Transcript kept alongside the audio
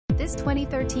This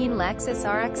 2013 Lexus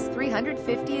RX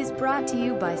 350 is brought to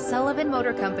you by Sullivan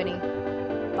Motor Company.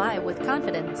 Buy with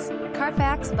confidence.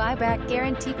 Carfax buyback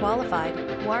guarantee qualified.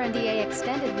 Warranty A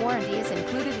extended warranty is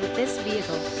included with this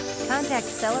vehicle. Contact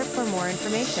seller for more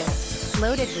information.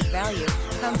 Loaded with value.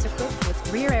 Comes equipped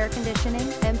with rear air conditioning,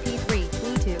 MP3,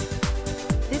 Bluetooth.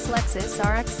 This Lexus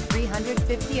RX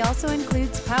 350 also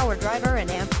includes power driver and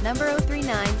amp number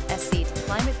 039S seat,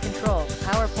 climate control,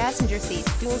 power passenger seat,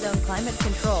 dual zone climate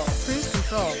control, cruise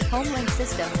control, home link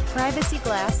system, privacy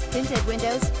glass, tinted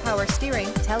windows, power steering,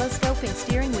 telescoping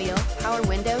steering wheel, power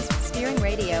windows, steering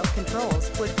radio, controls,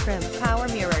 wood trim, power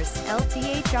mirrors,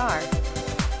 LTHR.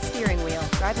 Steering wheel,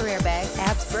 driver airbag,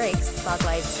 ABS brakes, fog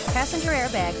lights, passenger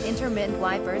airbag, intermittent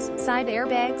wipers, side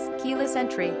airbags, keyless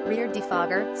entry, rear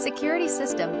defogger, security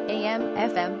system, AM,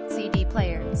 FM, CD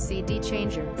player, CD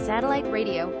changer, satellite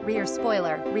radio, rear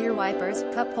spoiler, rear wipers,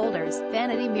 cup holders,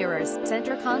 vanity mirrors,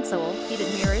 center console,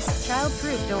 heated mirrors,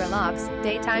 child-proof door locks,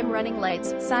 daytime running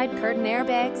lights, side curtain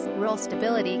airbags, roll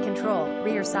stability control,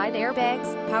 rear side airbags,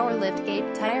 power lift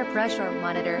gate, tire pressure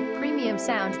monitor, premium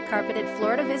sound, carpeted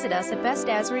floor. To visit us at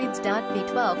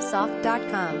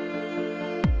bestasreads.v12soft.com.